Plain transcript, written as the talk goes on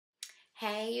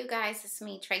Hey, you guys, it's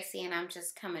me, Tracy, and I'm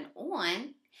just coming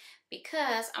on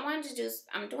because I wanted to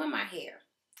I'm doing my hair.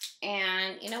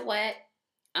 And you know what?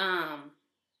 Um,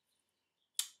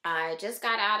 I just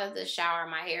got out of the shower.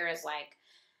 My hair is like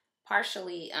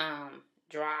partially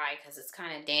dry because it's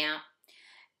kind of damp.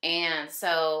 And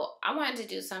so I wanted to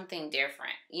do something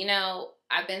different.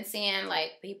 I've been seeing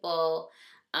like people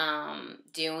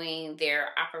doing their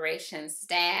Operation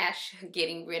Stash,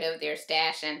 getting rid of their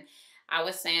stash. And I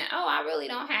was saying, oh, I really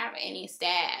don't have any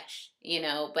stash,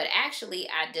 but actually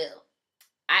I do.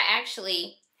 I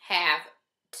actually have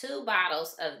 2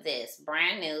 bottles of this,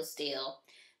 brand new still.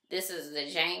 This is the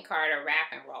Jane Carter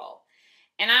Wrap and Roll.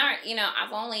 And I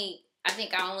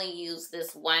think I only used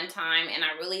this one time and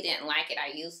I really didn't like it.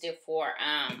 I used it for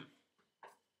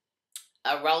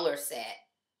a roller set.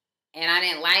 And I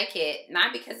didn't like it,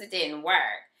 not because it didn't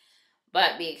work,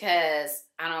 but because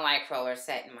I don't like roller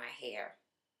setting my hair.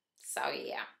 So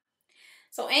yeah.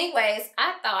 So anyways,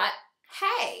 I thought,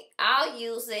 hey, I'll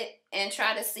use it and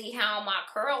try to see how my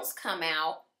curls come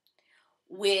out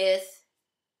with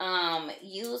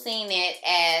using it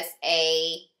as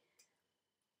a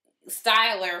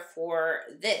styler for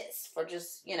this, for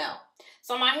just,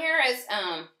 So my hair is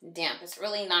damp. It's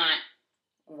really not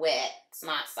wet. It's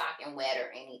not soaking wet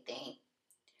or anything.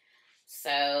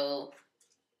 So,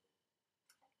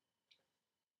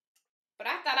 but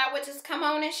I thought I would just come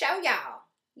on and show y'all,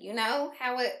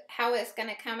 how it's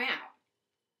gonna come out.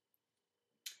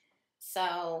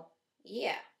 So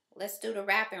yeah, let's do the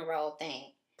wrap and roll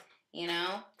thing.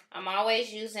 I'm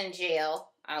always using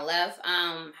gel. I love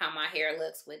how my hair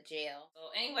looks with gel. So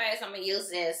anyways, I'm gonna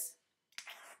use this.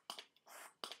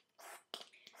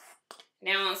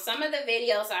 Now on some of the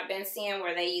videos I've been seeing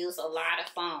where they use a lot of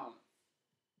foam.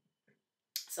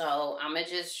 So I'm gonna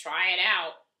just try it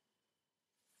out.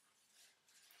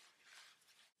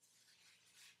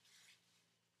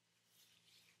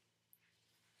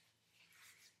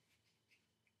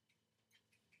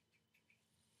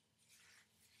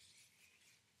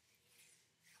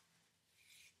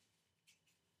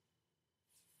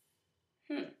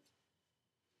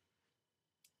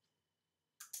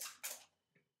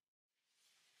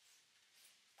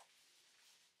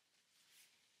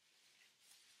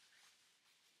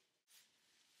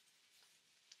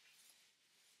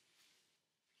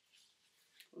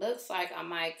 Looks like I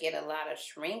might get a lot of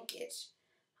shrinkage.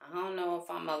 I don't know if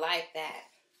I'm gonna like that.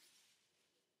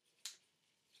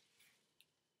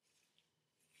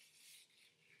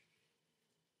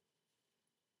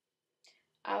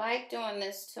 I like doing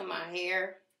this to my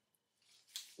hair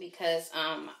because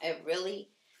it really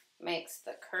makes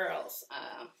the curls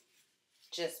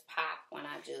just pop when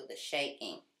I do the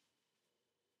shaking.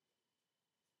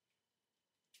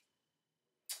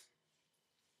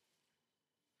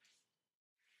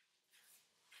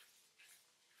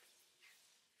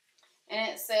 And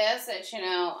it says that,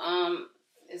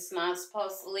 it's not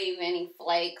supposed to leave any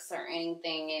flakes or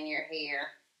anything in your hair.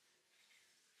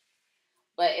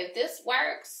 But if this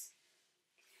works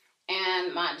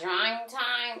and my drying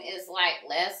time is like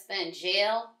less than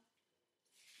gel,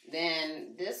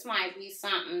 then this might be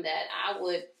something that I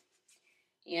would,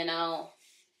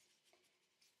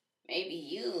 maybe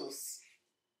use.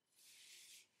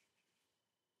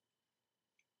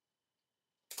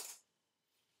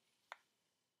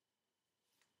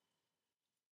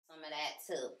 Some of that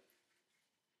too.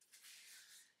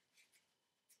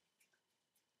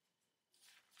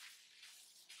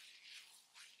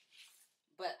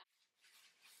 But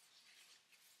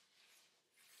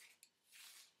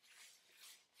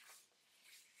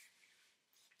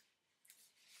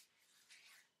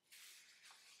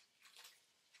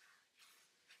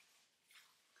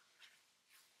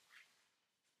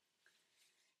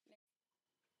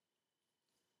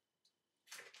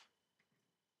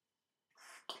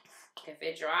if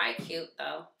it dry cute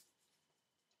though,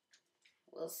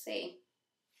 we'll see.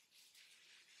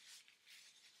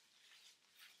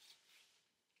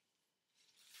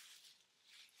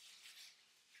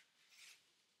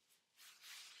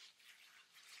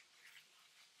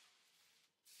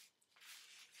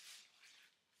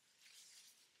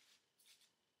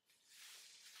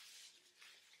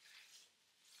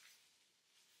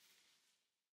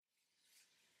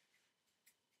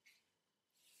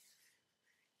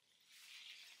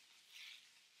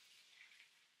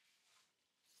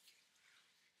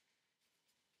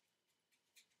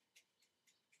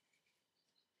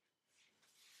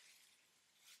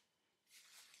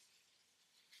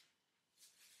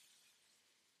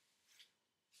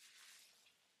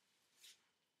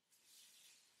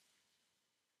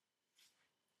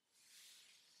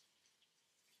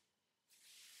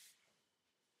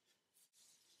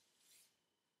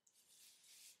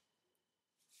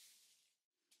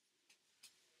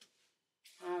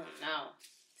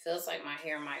 feels like my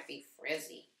hair might be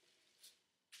frizzy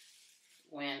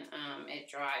when it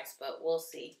dries, but we'll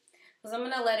see. Because I'm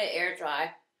going to let it air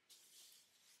dry.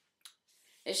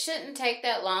 It shouldn't take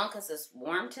that long because it's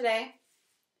warm today.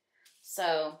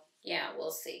 So, yeah,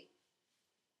 we'll see.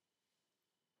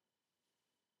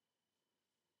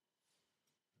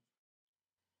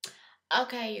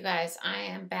 Okay, you guys, I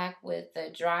am back with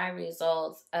the dry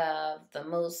results of the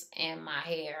mousse in my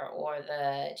hair, or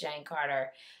the Jane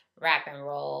Carter wrap and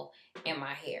roll in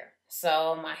my hair.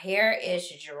 So my hair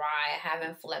is dry. I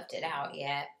haven't fluffed it out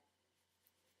yet.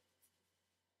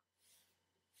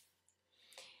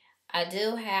 I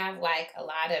do have like a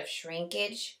lot of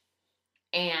shrinkage,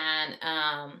 and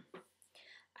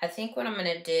I think what I'm going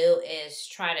to do is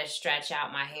try to stretch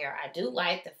out my hair. I do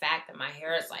like the fact that my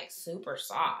hair is like super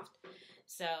soft.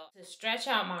 So to stretch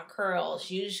out my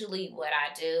curls, usually what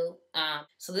I do,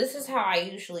 so this is how I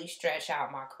usually stretch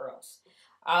out my curls.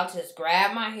 I'll just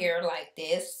grab my hair like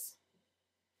this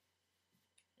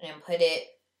and put it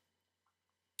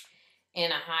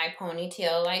in a high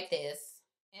ponytail like this.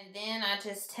 And then I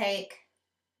just take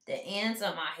the ends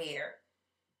of my hair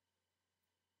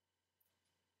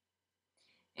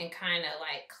and kind of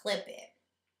like clip it.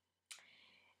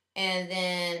 And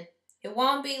then it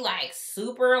won't be like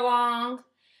super long,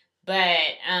 but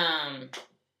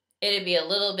it'll be a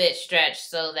little bit stretched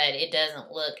so that it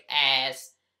doesn't look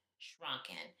as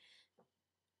shrunken.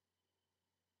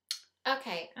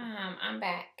 Okay, I'm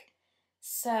back.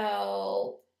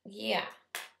 So, yeah.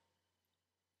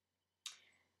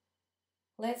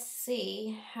 Let's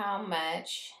see how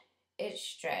much it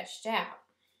stretched out.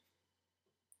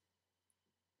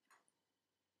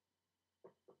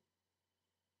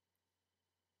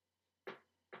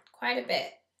 Quite a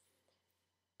bit.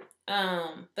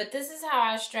 But this is how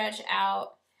I stretch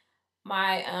out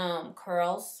my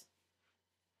curls.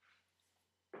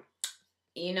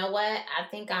 You know what? I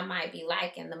think I might be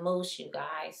liking the mousse, you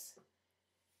guys.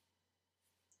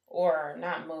 Or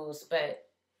not mousse, but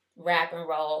wrap and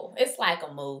roll. It's like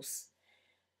a mousse.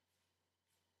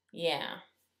 Yeah.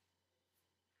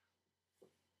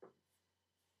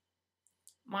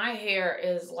 My hair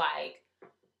is like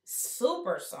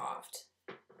super soft.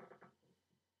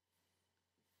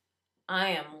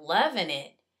 I am loving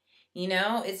it. You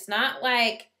know, it's not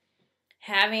like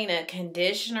having a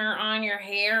conditioner on your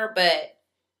hair, but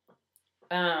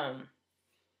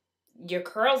your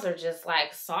curls are just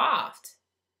like soft.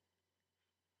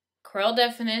 Curl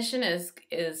definition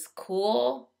is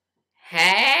cool.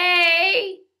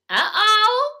 Hey.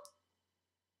 Uh-oh.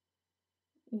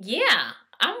 Yeah,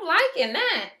 I'm liking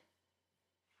that.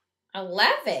 I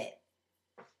love it.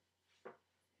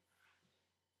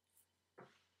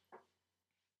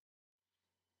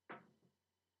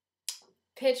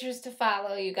 Pictures to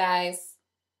follow, you guys.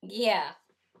 Yeah.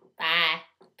 Bye.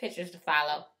 Pictures to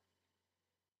follow.